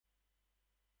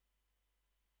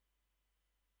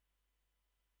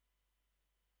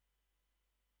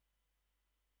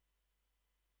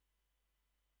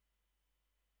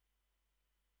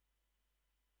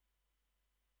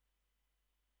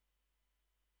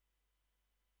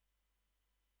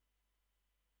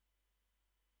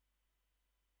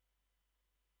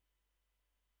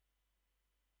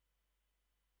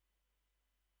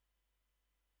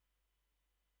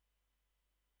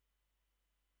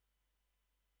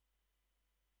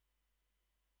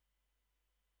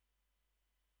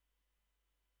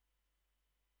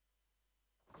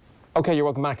Okay, you're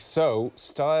welcome, Max. So,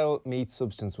 style meets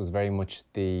substance was very much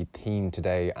the theme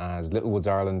today as Littlewoods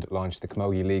Ireland launched the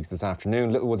Camogie Leagues this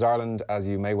afternoon. Littlewoods Ireland, as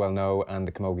you may well know, and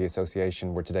the Camogie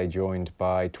Association were today joined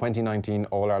by 2019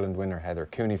 All-Ireland winner Heather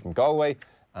Cooney from Galway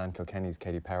and Kilkenny's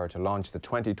Katie Power to launch the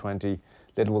 2020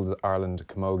 Littlewoods Ireland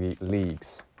Camogie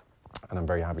Leagues. And I'm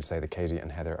very happy to say that Katie and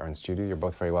Heather are in studio. You're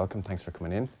both very welcome. Thanks for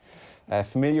coming in.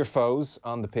 Familiar foes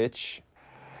on the pitch.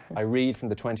 I read from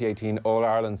the 2018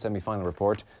 All-Ireland semi-final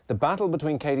report, the battle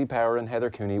between Katie Power and Heather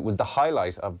Cooney was the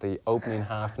highlight of the opening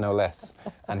half, no less.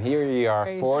 And here you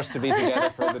are, forced to be together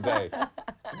for the day.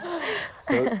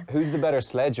 So, who's the better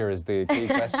sledger is the key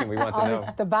question we want to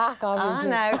know. The back, obviously.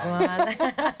 Oh, no,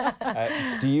 come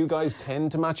on. Do you guys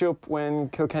tend to match up when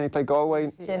Kilkenny play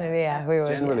Galway? Generally, yeah, we would.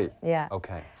 Generally? Yeah.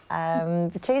 Okay.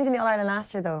 The change in the All-Ireland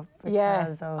last year, though.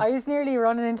 Yeah. I was nearly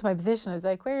running into my position. I was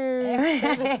like,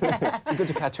 where? Good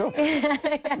to catch up.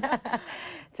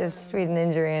 Just we had an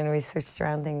injury and we switched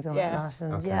around things and whatnot.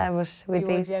 And okay. yeah, but we'd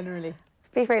be generally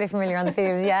fairly familiar on the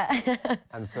field, yeah.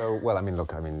 And so, well, I mean,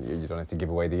 look, I mean, you don't have to give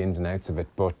away the ins and outs of it,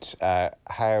 but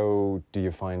how do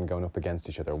you find going up against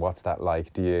each other? What's that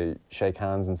like? Do you shake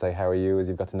hands and say, how are you, as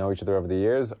you've got to know each other over the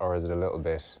years, or is it a little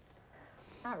bit...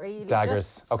 Not really.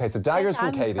 Daggers. Okay, so daggers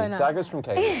from Katie. Daggers from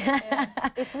Katie. Yeah.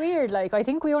 It's weird, like, I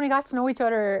think we only got to know each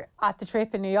other at the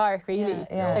trip in New York, really.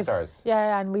 Yeah. Like, stars.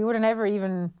 Yeah, and we would have never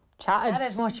even chatted.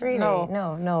 Chatted much, really?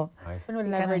 No. Right. We would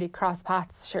have never really crossed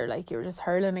paths, sure, like, you were just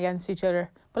hurling against each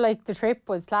other. But, like, the trip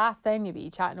was class then, you'd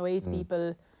be chatting away to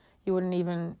people, you wouldn't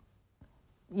even...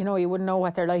 You know, you wouldn't know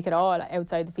what they're like at all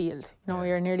outside the field. You know,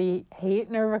 you're nearly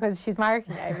hating her because she's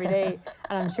marking you every day.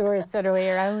 And I'm sure it's the other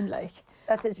way around, like...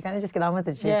 That's it, you kind of just get on with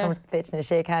it. You come to the pitch and you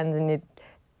shake hands and you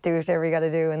do whatever you got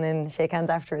to do and then shake hands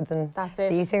afterwards and that's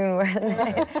see you soon.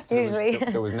 So usually.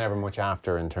 There was never much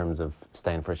after in terms of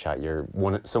staying for a chat.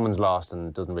 Someone's lost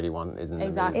and doesn't really want, isn't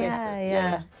exactly.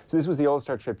 Yeah. So this was the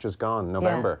All-Star trip just gone,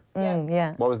 November.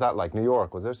 Yeah. What was that like? New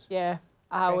York, was it? Yeah,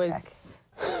 I was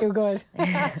too good.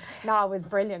 No, it was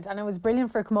brilliant. And it was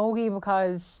brilliant for Camogie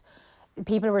because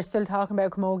people were still talking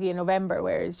about Camogie in November,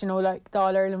 whereas, you know, like the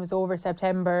All-Ireland was over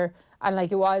September and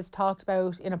like it was talked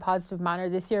about in a positive manner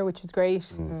this year, which was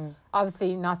great.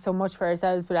 Obviously not so much for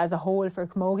ourselves, but as a whole for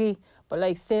Camogie. But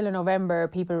like still in November,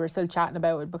 people were still chatting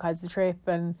about it because of the trip,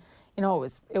 and you know,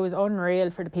 it was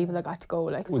unreal for the people that got to go.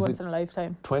 Like it was once in a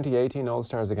lifetime. 2018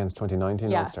 All-Stars against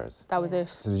 2019 All-Stars? That was it.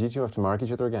 So did you two have to mark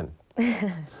each other again?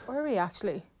 Were we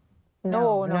actually?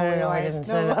 No, I didn't.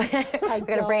 No. I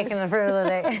got a break in the fruit of the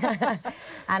day.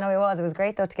 I know it was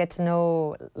great though to get to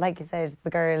know, like you said,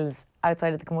 the girls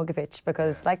outside of the Camogie pitch,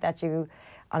 because like that you,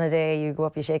 on a day you go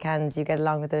up, you shake hands, you get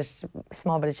along with it,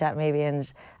 small bit of chat maybe,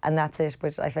 and that's it.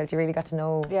 But I felt you really got to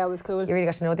know. Yeah, it was cool. You really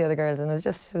got to know the other girls, and it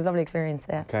was a lovely experience.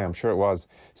 Yeah. Okay, I'm sure it was.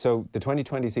 So the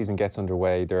 2020 season gets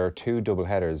underway. There are 2 double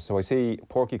headers. So I see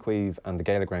Porky Queeve and the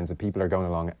Gaelic rounds that people are going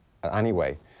along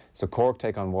anyway. So Cork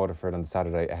take on Waterford on the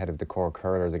Saturday ahead of the Cork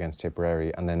Hurlers against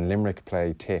Tipperary, and then Limerick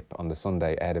play Tip on the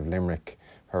Sunday ahead of Limerick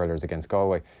Hurlers against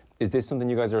Galway. Is this something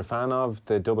you guys are a fan of,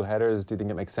 the double headers? Do you think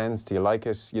it makes sense? Do you like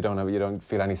it? You don't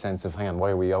feel any sense of, hang on, why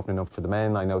are we opening up for the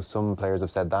men? I know some players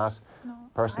have said that. No,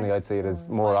 personally, I'd see it as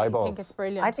more eyeballs. I think it's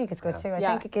brilliant. I think it's good too. I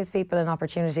think it gives people an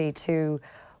opportunity to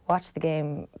watch the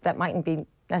game that mightn't be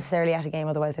necessarily at a game,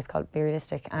 otherwise it's called be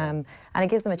realistic. And it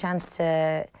gives them a chance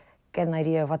to get an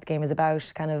idea of what the game is about,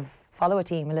 kind of follow a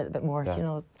team a little bit more, you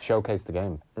know. Showcase the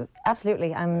game.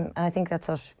 Absolutely, and I think that's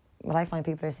what I find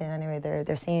people are saying anyway.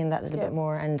 They're seeing that a little bit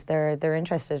more, and they're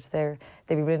interested. They'd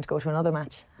be willing to go to another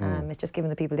match. It's just giving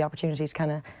the people the opportunity to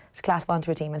kind of clasp onto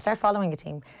a team and start following a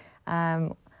team.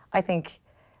 I think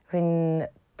when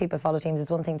people follow teams,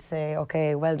 it's one thing to say,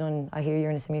 okay, well done, I hear you're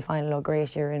in a semi-final, oh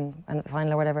great, you're in a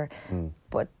final or whatever,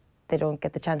 but they don't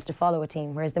get the chance to follow a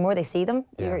team. Whereas the more they see them,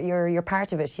 you're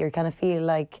part of it. You kind of feel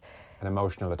like an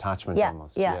emotional attachment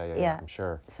almost. Yeah, I'm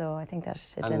sure. So I think that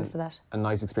it lends to that. A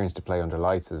nice experience to play under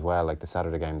lights as well, like the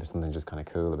Saturday game. There's something just kind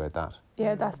of cool about that.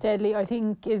 Yeah, that's deadly. I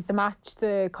think is the match,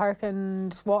 the Cork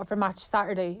and Waterford match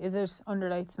Saturday. Is it under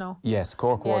lights? No. Yes,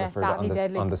 Cork Waterford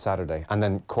on the Saturday, and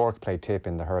then Cork play Tip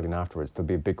in the hurling afterwards. There'll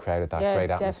be a big crowd at that. Great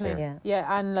atmosphere. Definitely.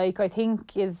 Yeah, and like I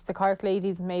think is the Cork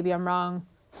ladies. Maybe I'm wrong.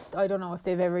 I don't know if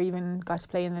they've ever even got to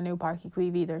play in the new Páirc Uí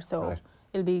Chaoimh either. So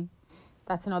it'll be.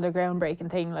 That's another groundbreaking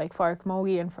thing, like for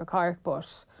Camogie and for Cork.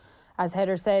 But as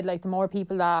Heather said, like the more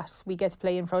people that we get to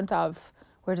play in front of,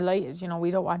 we're delighted. You know,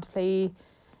 we don't want to play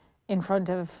in front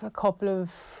of a couple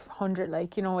of hundred.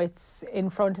 Like, you know, it's in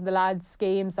front of the lads'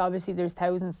 games. Obviously, there's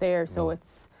thousands there, so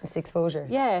it's exposure.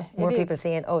 Yeah, more people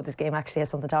seeing, oh, this game actually has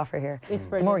something to offer here. It's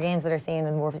brilliant. The more games that are seen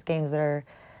and more games that are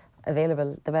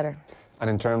available, the better. And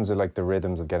in terms of like the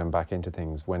rhythms of getting back into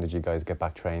things, when did you guys get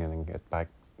back training and get back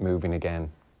moving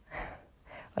again?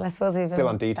 Well, I suppose we've still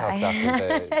on detox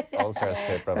after the All-Stars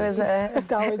trip, probably.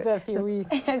 That was a few weeks.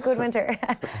 A good winter.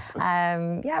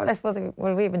 Yeah, well, I suppose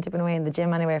we've been tipping away in the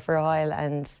gym anyway for a while,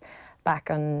 and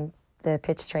back on the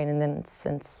pitch training then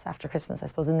since after Christmas, I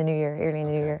suppose, in the new year, early in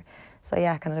the new year. So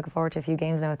yeah, kind of looking forward to a few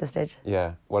games now at this stage.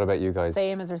 Yeah. What about you guys?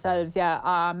 Same as ourselves,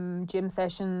 yeah. Gym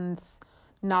sessions,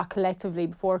 not collectively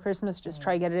before Christmas, just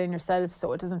try get it in yourself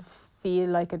so it doesn't feel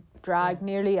like a drag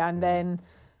nearly, and then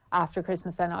after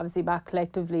Christmas then obviously back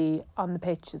collectively on the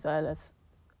pitch as well as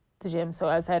the gym. So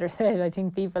as Heather said, I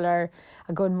think people are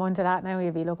a good month of that now.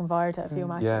 You'll be looking forward to a few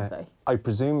matches. Yeah. Like. I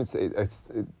presume it's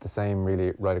the same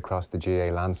really right across the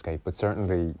GA landscape, but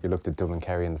certainly you looked at Dublin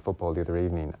Kerry in the football the other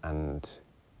evening and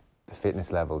the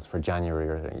fitness levels for January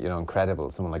are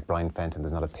incredible. Someone like Brian Fenton,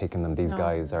 there's not a pick in them. These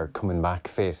guys are coming back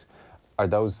fit.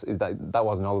 That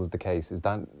wasn't always the case. Is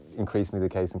that increasingly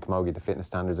the case in Camogie? The fitness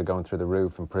standards are going through the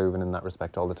roof, improving in that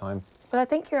respect all the time? But I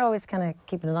think you're always kind of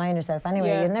keeping an eye on yourself anyway.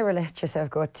 Yeah. You never let yourself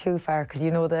go too far because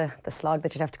you know the slog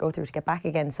that you'd have to go through to get back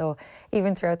again. So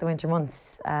even throughout the winter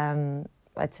months,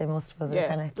 I'd say most of us are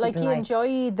kind of like you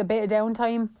enjoy the bit of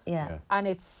downtime. Yeah. And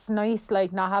it's nice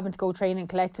like not having to go training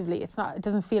collectively. It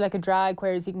doesn't feel like a drag,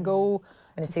 whereas you can go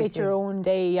to fit your own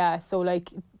day, so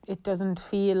like it doesn't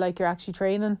feel like you're actually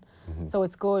training. So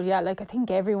it's good, like I think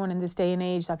everyone in this day and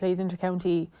age that plays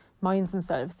intercounty minds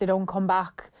themselves. They don't come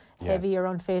back heavy or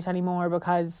unfit anymore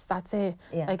because that's it.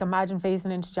 Yeah. Like imagine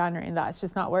facing into January and that, it's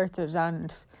just not worth it.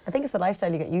 And I think it's the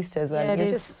lifestyle you get used to as well. Yeah,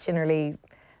 you're just generally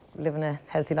living a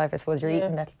healthy life. I suppose you're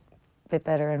eating that bit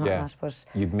better and whatnot. But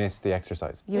you'd miss the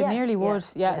exercise. You nearly would.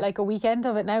 Yeah, like a weekend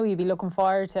of it now, you'd be looking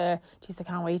forward to, geez, I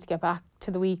can't wait to get back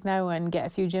to the week now and get a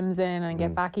few gyms in and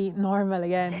get back eating normal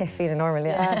again. Feeling normal,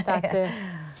 Yeah, that's it.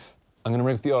 I'm going to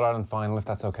bring up the All-Ireland final if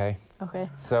that's okay. Okay.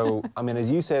 So, I mean, as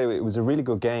you say, it was a really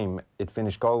good game. It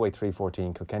finished Galway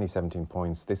 3-14, Kilkenny 17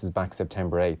 points. This is back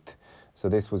September 8th. So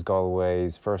this was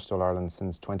Galway's first All-Ireland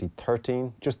since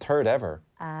 2013, just third ever.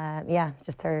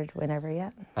 Just third win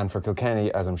ever, And for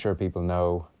Kilkenny, as I'm sure people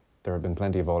know, there have been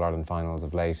plenty of All-Ireland finals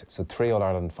of late. So 3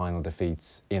 All-Ireland final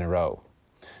defeats in a row.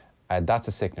 That's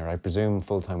a sickener. I presume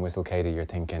full-time whistle, Katie, you're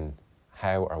thinking,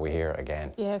 how are we here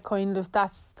again? Yeah, kind of.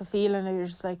 That's the feeling. You're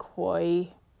just like,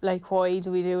 why? Like, why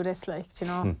do we do this? Like, do you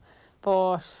know?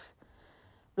 But,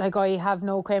 like, I have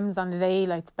no quims on the day.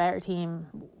 Like, the better team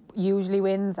usually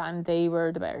wins, and they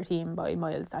were the better team by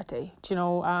miles that day. Do you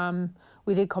know?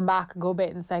 We did come back a good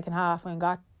bit in the second half and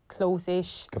got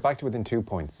close-ish. Got back to within 2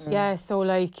 points. Yeah, so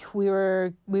like we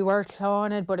were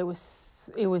clawing it, but it was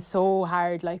so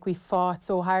hard. Like we fought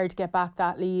so hard to get back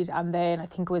that lead, and then I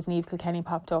think it was Niamh Kilkenny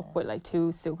popped up with like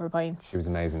 2 super points. She was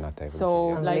amazing that day. So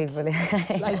like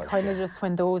kind of just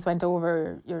when those went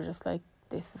over, you're just like,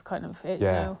 this is kind of it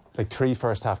now. Like 3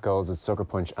 first half goals as sucker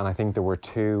punch, and I think there were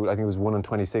 2. I think it was 1 in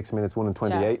 26 minutes, 1 in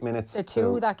 28 minutes. The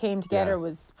 2 that came together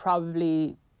was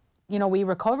probably. You know, we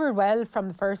recovered well from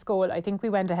the first goal. I think we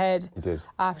went ahead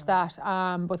after that.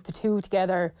 But the 2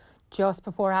 together just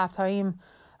before half time,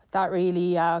 that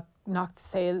really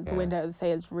knocked the wind out of the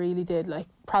sails, really did. Like,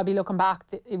 probably looking back,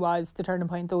 it was the turning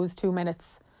point. Those 2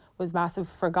 minutes was massive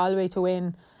for Galway to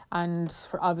win, and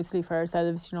obviously for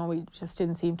ourselves, you know, we just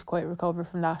didn't seem to quite recover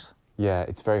from that. Yeah,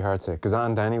 it's very hard to... Because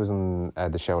Anne Downey was on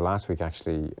the show last week,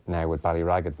 actually, now with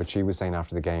Ballyragged, but she was saying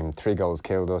after the game, 3 goals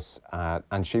killed us,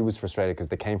 and she was frustrated because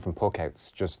they came from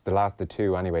puck-outs, just the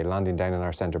 2 anyway, landing down on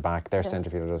our centre-back. Their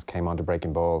centre-fielder just came on to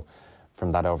breaking ball.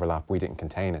 From that overlap, we didn't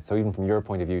contain it. So even from your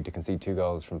point of view, to concede 2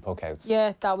 goals from puck-outs...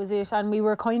 Yeah, that was it. And we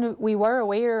were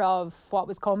aware of what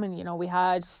was coming. You know, we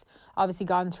had obviously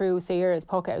gone through Sarah's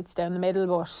puck-outs down the middle,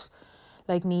 but...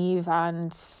 like Niamh,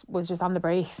 and was just on the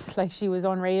brace. Like, she was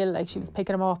unreal. Like, she was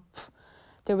picking them up.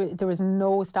 There was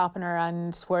no stopping her,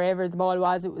 and wherever the ball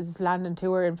was, it was landing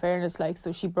to her, in fairness. Like,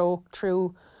 so she broke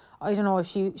through. I don't know if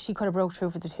she could have broke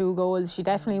through for the 2 goals. She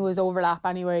definitely was overlap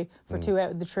anyway for 2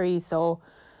 out of the 3. So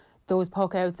those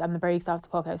puck outs and the breaks off the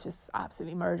puck outs just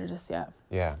absolutely murdered us,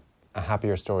 Yeah. A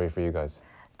happier story for you guys.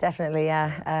 Definitely,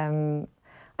 yeah.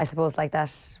 I suppose like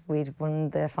that, we'd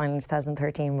won the final in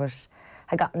 2013, but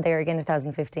had gotten there again in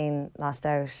 2015, lost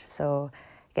out. So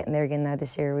getting there again now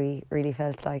this year, we really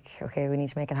felt like, okay, we need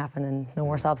to make it happen, and no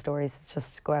more sob stories. It's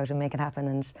just go out and make it happen.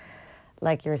 And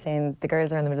like you were saying, the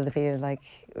girls are in the middle of the field. Like,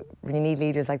 when you need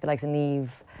leaders like the likes of Niamh,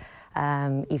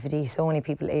 Aoife D, so many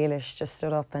people, Eilish, just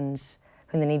stood up, and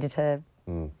when they needed to,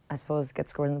 I suppose, get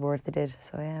scored on the board, they did.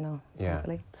 So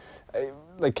hopefully.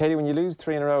 Like, Katie, when you lose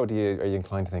 3 in a row, are you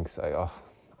inclined to think,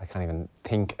 I can't even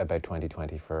think about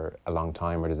 2020 for a long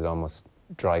time, or does it almost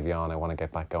drive you on, I want to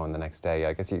get back going the next day?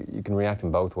 I guess you can react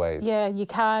in both ways. Yeah, you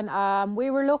can. We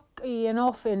were lucky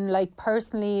enough in, like,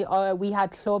 personally, we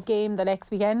had club game the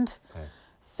next weekend. Okay.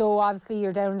 So obviously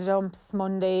you're down the dumps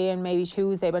Monday and maybe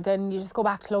Tuesday, but then you just go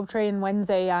back to club training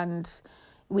Wednesday, and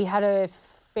we had a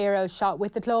fair old shot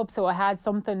with the club, so I had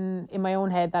something in my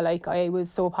own head that, like, I was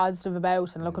so positive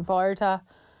about and looking forward to.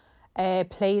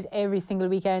 Played every single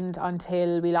weekend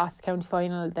until we lost the county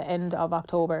final at the end of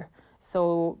October.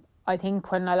 So I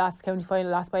think when I lost the county final,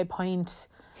 I lost by a point,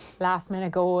 last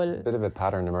minute goal. There's a bit of a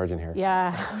pattern emerging here.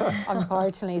 Yeah,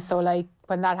 unfortunately. So, like,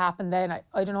 when that happened then,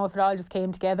 I don't know if it all just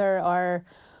came together or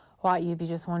what. You'd be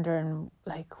just wondering,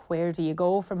 like, where do you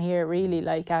go from here, really?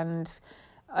 Like, and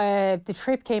the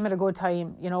trip came at a good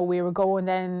time. You know, we were going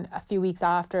then a few weeks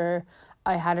after.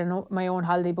 I had my own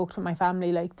holiday booked with my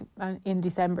family, like, in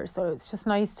December. So it's just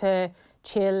nice to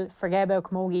chill, forget about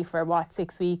camogie for,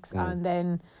 6 weeks, and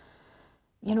then,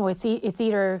 you know, it's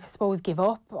either, I suppose, give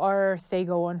up or stay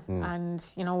going. And,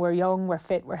 you know, we're young, we're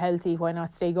fit, we're healthy. Why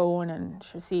not stay going and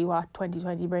see what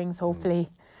 2020 brings? Hopefully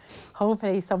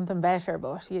something better.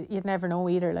 But you'd never know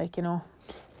either, like, you know.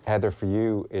 Heather, for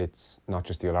you, it's not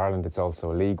just the All-Ireland, it's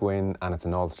also a league win and it's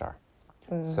an All-Star.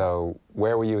 So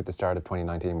where were you at the start of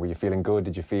 2019? Were you feeling good?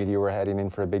 Did you feel you were heading in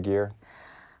for a big year?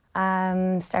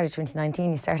 Started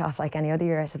 2019, you start off like any other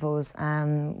year, I suppose.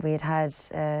 We had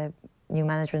new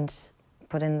management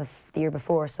put in the year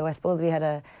before, so I suppose we had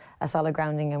a solid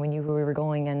grounding and we knew where we were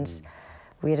going, and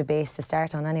we had a base to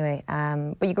start on anyway.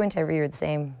 But you go into every year the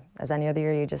same as any other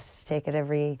year. You just take it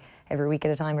every week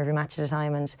at a time, every match at a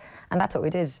time, and that's what we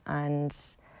did. And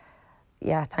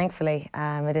yeah, thankfully,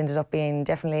 it ended up being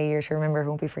definitely a year to remember.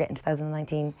 Won't be forgetting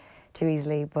 2019 too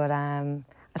easily. But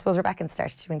I suppose we're back in the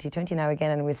start of 2020 now again,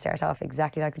 and we'll start off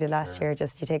exactly like we did last year.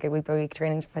 Just you take it week by week,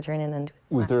 training by training. And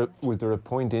was there a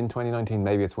point in 2019,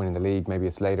 maybe it's winning the league, maybe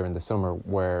it's later in the summer,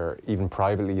 where even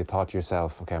privately you thought to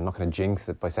yourself, okay, I'm not going to jinx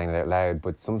it by saying it out loud,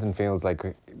 but something feels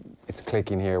like it's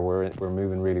clicking here. We're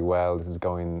moving really well. This is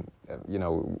going, you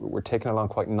know, we're taking along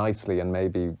quite nicely, and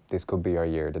maybe this could be our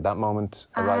year. Did that moment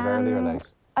arrive early or late?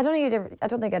 I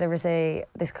don't think I'd ever say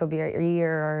this could be our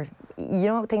year, or, you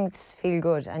know, things feel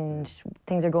good and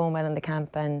things are going well in the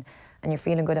camp, and you're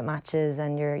feeling good at matches,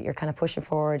 and you're kind of pushing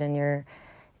forward and you're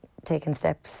taking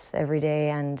steps every day,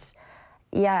 and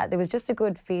yeah, there was just a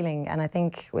good feeling. And I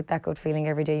think with that good feeling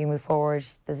every day you move forward,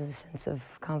 there's a sense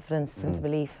of confidence, sense of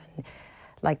belief, and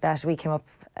like that we came up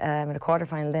in a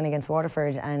quarter-final then against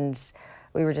Waterford, and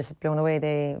we were just blown away.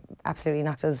 They absolutely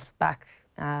knocked us back,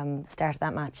 start of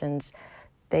that match, and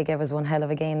they gave us one hell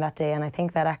of a game that day, and I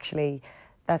think that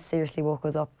seriously woke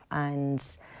us up. And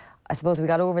I suppose we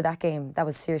got over that game. That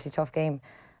was a seriously tough game,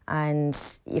 and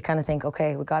you kind of think,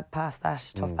 okay, we got past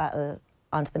that tough battle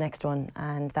onto the next one,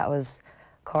 and that was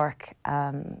Cork,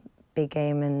 big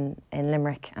game in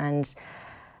Limerick. And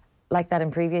like that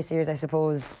in previous years, I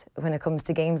suppose, when it comes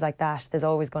to games like that, there's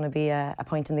always going to be a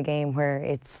point in the game where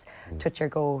it's touch or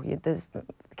go.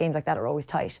 Games like that are always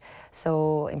tight.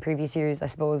 So in previous years, I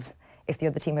suppose, if the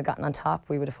other team had gotten on top,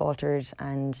 we would have faltered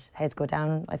and heads go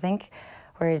down, I think.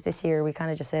 Whereas this year, we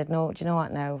kind of just said, no, do you know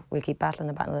what now? We'll keep battling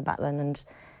and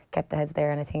kept the heads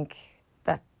there. And I think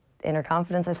that inner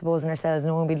confidence, I suppose, in ourselves,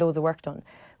 knowing we had loads of work done,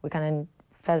 we kind of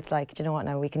felt like, do you know what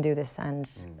now? We can do this. And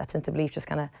that sense of belief just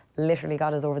kind of literally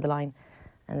got us over the line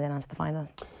and then onto the final.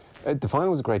 The final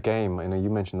was a great game. I know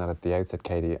you mentioned that at the outset,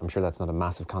 Katie. I'm sure that's not a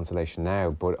massive consolation now,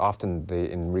 but often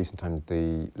in recent times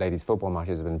the ladies' football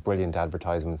matches have been brilliant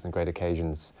advertisements and great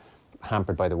occasions,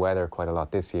 hampered by the weather quite a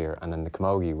lot this year. And then the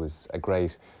Camogie was a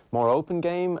great, more open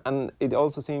game. And it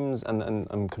also seems, and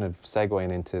I'm kind of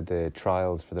segueing into the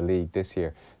trials for the league this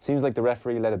year, seems like the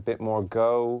referee let a bit more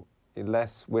go,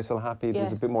 less whistle happy. Yeah.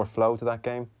 There's a bit more flow to that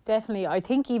game. Definitely. I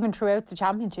think even throughout the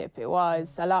championship it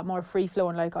was a lot more free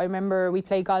flowing. Like, I remember we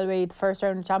played Galway the first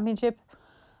round of the championship,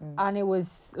 and it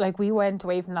was like we went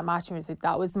away from that match and was like,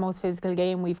 that was the most physical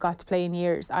game we've got to play in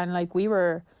years. And like, we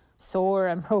were sore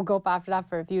and broke up after that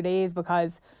for a few days,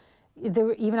 because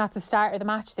even at the start of the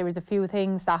match there was a few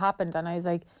things that happened, and I was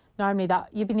like, normally that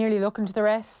you'd be nearly looking to the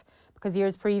ref, because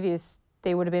years previous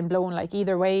they would have been blown like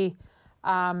either way.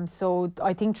 So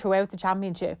I think throughout the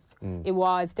championship it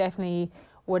was definitely,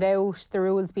 without the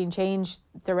rules being changed,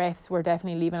 the refs were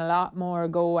definitely leaving a lot more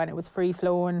go, and it was free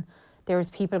flowing. There was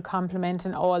people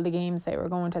complimenting all the games they were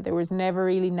going to. There was never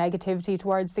really negativity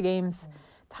towards the games,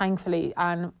 thankfully,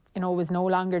 and you know, it was no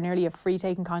longer nearly a free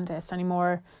taking contest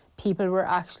anymore. People were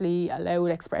actually allowed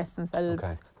to express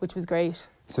themselves, which was great.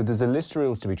 So there's a list of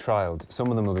rules to be trialled. Some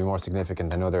of them will be more significant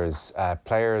than others.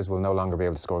 Players will no longer be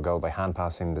able to score a goal by hand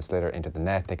passing the sliotar into the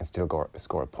net. They can still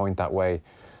score a point that way.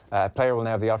 A player will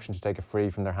now have the option to take a free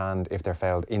from their hand if they're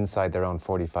fouled inside their own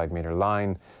 45-metre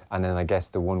line. And then I guess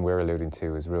the one we're alluding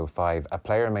to is Rule 5. A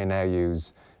player may now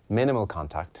use minimal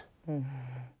contact.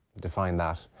 Define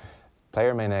that.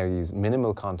 Player may now use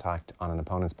minimal contact on an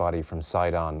opponent's body from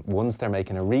side on once they're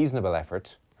making a reasonable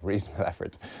effort.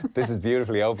 This is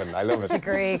beautifully open. I love it.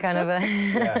 Degree kind of a...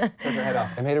 Yeah, took her head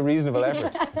off. I made a reasonable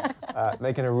effort.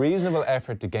 Making a reasonable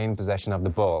effort to gain possession of the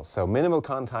ball. So minimal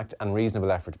contact and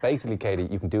reasonable effort. Basically, Katie,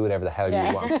 you can do whatever the hell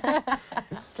you want.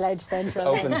 Sledge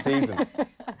Central. It's open season.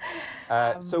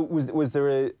 So was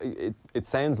there it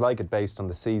sounds like it based on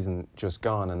the season just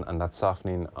gone and that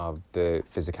softening of the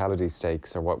physicality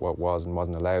stakes or what was and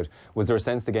wasn't allowed. Was there a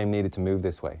sense the game needed to move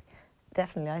this way?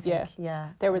 Definitely, I think, yeah.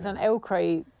 There was an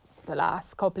outcry the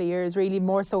last couple of years, really,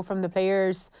 more so from the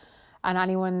players and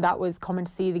anyone that was coming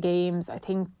to see the games. I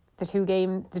think the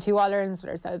two All-Irelands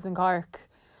with ourselves in Cork,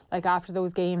 like after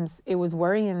those games, it was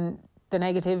worrying the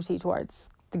negativity towards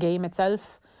the game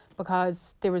itself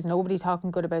because there was nobody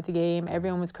talking good about the game.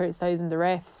 Everyone was criticising the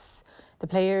refs, the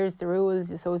players, the rules,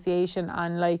 the association,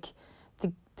 and like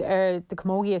the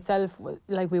camogie itself,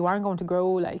 like we weren't going to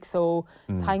grow, like so.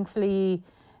 Thankfully,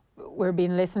 we're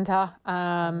being listened to,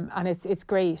 and it's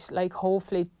great. Like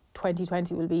hopefully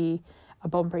 2020 will be a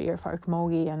bumper year for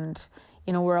camogie, and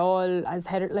you know we're all, as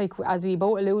Heather, like as we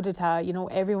both alluded to, you know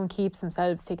everyone keeps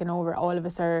themselves taking over. All of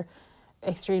us are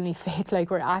extremely fit. Like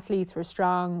we're athletes, we're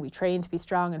strong, we train to be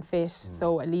strong and fit.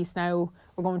 So at least now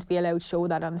we're going to be allowed to show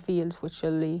that on the field, which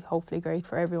will be hopefully great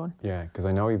for everyone. Yeah, because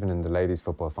I know even in the ladies'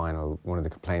 football final, one of the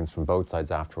complaints from both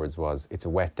sides afterwards was it's a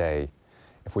wet day.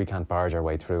 If we can't barge our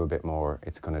way through a bit more,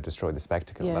 it's going to destroy the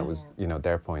spectacle. Yeah. That was, you know,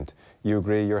 their point. You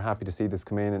agree? You're happy to see this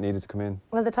come in? It needed to come in?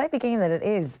 Well, the type of game that it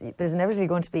is, there's inevitably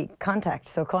going to be contact.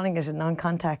 So calling it a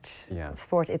non-contact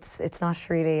sport, it's not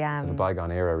really... it's a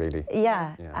bygone era, really.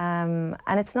 Yeah.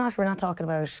 And it's not, we're not talking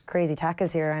about crazy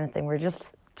tackles here or anything. We're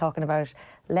just talking about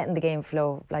letting the game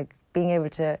flow, like being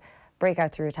able to break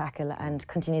out through a tackle and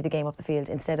continue the game up the field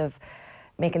instead of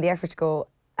making the effort to go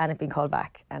and it being called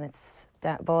back and it's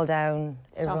ball down,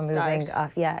 everyone moving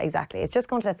off. Yeah, exactly. It's just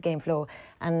going to let the game flow.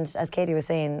 And as Katie was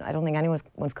saying, I don't think anyone's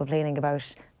complaining about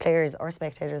players or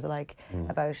spectators alike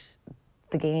about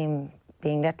the game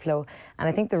being let flow. And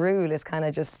I think the rule is kind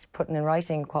of just putting in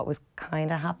writing what was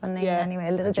kind of happening anyway,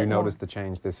 a little bit Did you more. notice the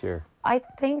change this year? I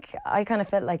think I kind of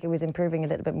felt like it was improving a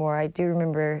little bit more. I do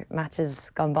remember matches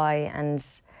gone by and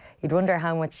you'd wonder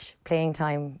how much playing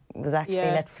time was actually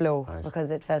let flow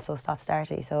because it felt so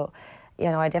stop-starty. So, you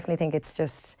know, I definitely think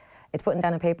it's putting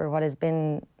down on paper what has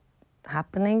been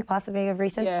happening possibly of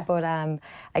recent. But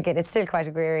again, it's still quite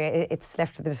a grey area. It's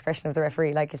left to the discretion of the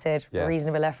referee, like you said,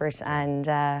 reasonable effort and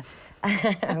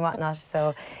and whatnot.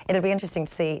 So it'll be interesting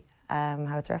to see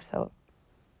how it's ref. So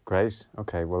great.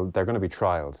 Okay. Well, they're going to be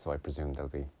trialled, so I presume they'll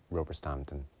be rubber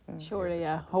stamped and. Surely,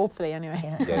 yeah. Hopefully, anyway.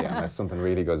 Yeah. Unless something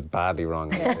really goes badly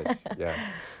wrong on the pitch.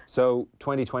 Yeah. So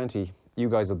 2020, you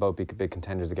guys will both be big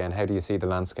contenders again. How do you see the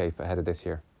landscape ahead of this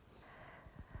year?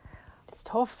 It's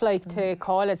tough, like, to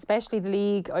call it, especially the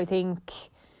league. I think,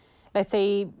 let's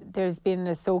say there's been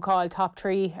a so-called top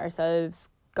three ourselves,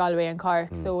 Galway and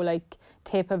Cork. So, like,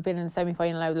 Tip have been in the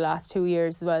semi-final now the last 2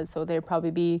 years as well, so they'll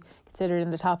probably be considered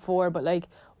in the top four. But, like,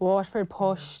 Waterford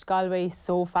pushed Galway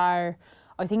so far.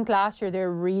 I think last year they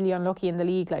were really unlucky in the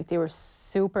league. Like, they were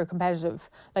super competitive,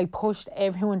 like pushed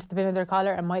everyone to the pin of their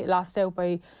collar and might have lost out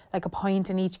by like a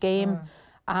point in each game.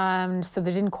 So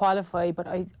they didn't qualify, but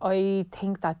I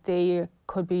think that they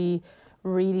could be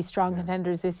really strong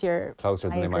contenders this year. Closer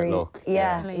than they might look.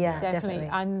 Yeah, definitely.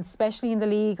 And especially in the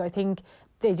league, I think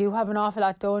they do have an awful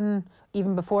lot done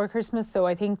even before Christmas. So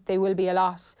I think they will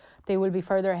be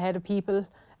further ahead of people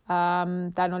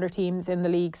than other teams in the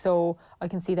league. So I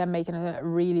can see them making a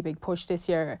really big push this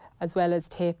year, as well as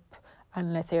Tip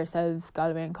and, let's say, ourselves,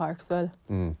 Galway and Cork as well.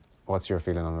 What's your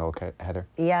feeling on it all, Heather?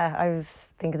 Yeah, I was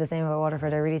thinking the same about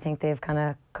Waterford. I really think they've kind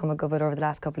of come a good bit over the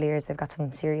last couple of years. They've got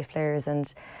some serious players,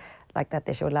 and like that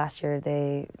they showed last year,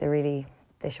 they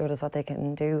showed us what they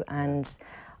can do, and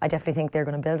I definitely think they're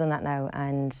going to build on that now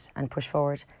and push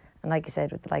forward. And like you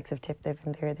said, with the likes of Tip, they've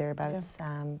been thereabouts.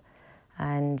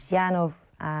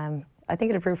 I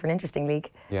think it'll prove for an interesting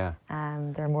league. Yeah.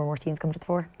 There are more and more teams coming to the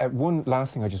fore. One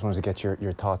last thing I just wanted to get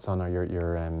your thoughts on, or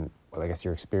your well, I guess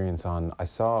your experience on. I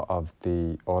saw of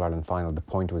the All-Ireland final, the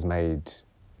point was made,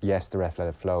 yes, the ref let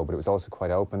it flow, but it was also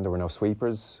quite open. There were no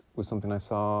sweepers, was something I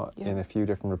saw in a few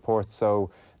different reports.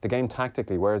 So the game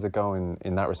tactically, where is it going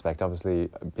in that respect? Obviously,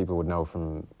 people would know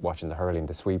from watching the hurling,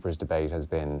 the sweepers debate has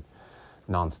been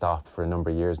non-stop for a number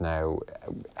of years now.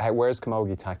 Where's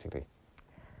camogie tactically?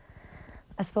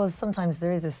 I suppose sometimes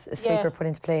there is a sweeper put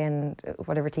into play, and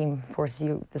whatever team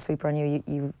forces the sweeper on you,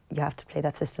 you have to play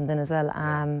that system then as well.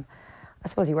 I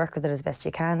suppose you work with it as best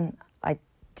you can. I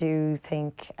do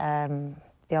think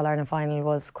the All-Ireland final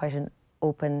was quite an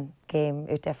open game.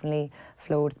 It definitely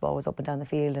flowed. The ball was up and down the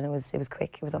field, and it was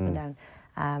quick. It was up and down.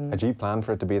 Had you planned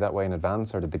for it to be that way in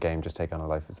advance, or did the game just take on a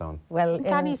life of its own? Well,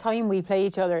 any time we play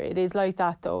each other, it is like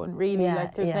that though, and really,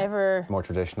 like there's never... It's more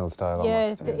traditional style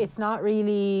almost. It's not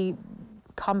really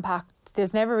compact.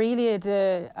 There's never really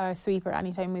a sweeper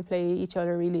anytime we play each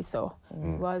other, really, so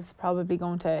it was probably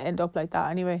going to end up like that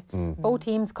anyway. Both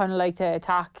teams kind of like to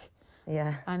attack.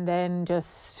 Yeah. And then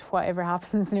just whatever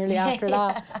happens nearly after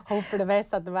that, hope for the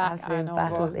best at the back. Absolute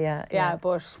battle, but,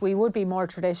 but we would be more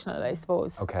traditional, I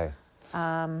suppose. Okay.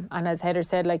 And as Heather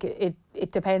said, like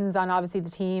it depends on obviously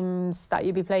the teams that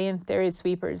you'll be playing. There is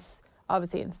sweepers,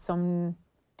 obviously, in some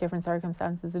different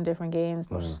circumstances in different games,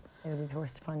 but it'll be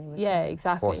forced upon you. Yeah,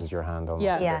 exactly. Forces your hand almost.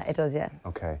 Yeah, it does. Yeah.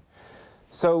 Okay.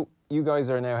 So you guys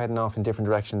are now heading off in different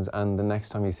directions, and the next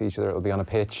time you see each other, it'll be on a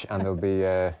pitch, and there'll be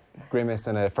a grimace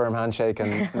and a firm handshake,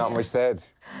 and not much said.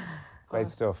 Great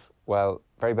stuff. Well,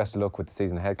 very best of luck with the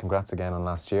season ahead. Congrats again on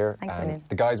last year. Thanks, William.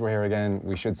 The guys were here again,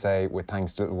 we should say, with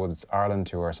thanks to Littlewoods Ireland,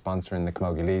 who are sponsoring the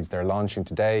Camogie Leads. They're launching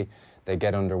today. They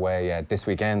get underway this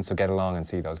weekend, so get along and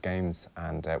see those games,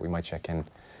 and we might check in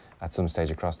at some stage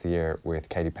across the year with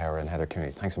Katie Power and Heather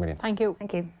Cooney. Thanks a million. Thank you.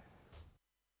 Thank you.